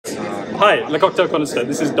Hi, Le Cocktail Connoisseur.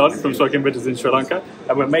 This is Don from Smoking Bridges in Sri Lanka,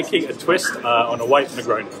 and we're making a twist on a white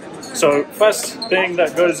Negroni. So first thing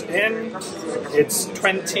that goes in, it's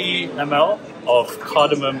 20 ml of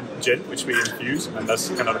cardamom gin, which we infuse, and that's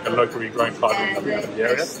kind of like a locally grown cardamom that we have in the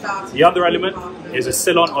area. The other element is a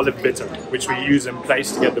Ceylon olive bitter, which we use in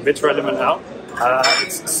place to get the bitter element out.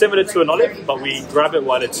 It's similar to an olive, but we grab it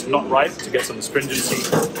while it's not ripe to get some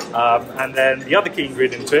astringency. And then the other key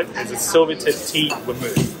ingredient to it is a Silvertip tea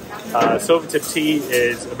vermouth. Silvertip tea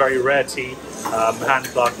is a very rare tea,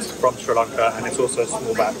 hand-plucked from Sri Lanka, and it's also a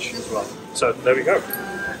small batch as well. So there we go.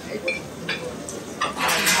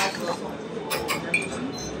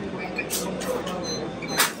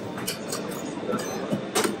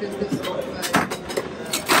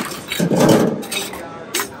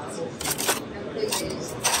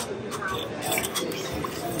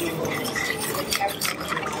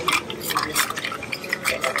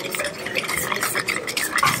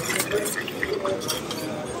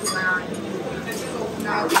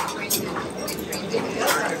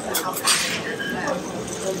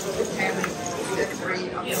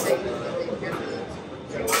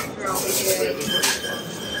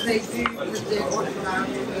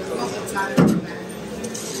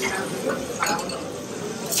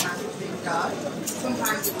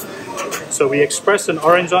 So we express an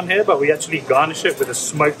orange on here, but we actually garnish it with a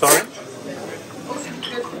smoked orange.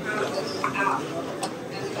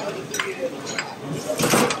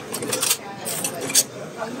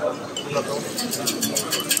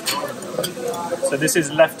 So this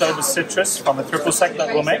is leftover citrus from a triple sec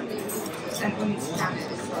that we'll make.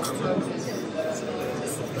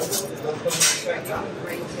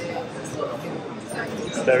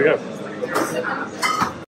 There we go.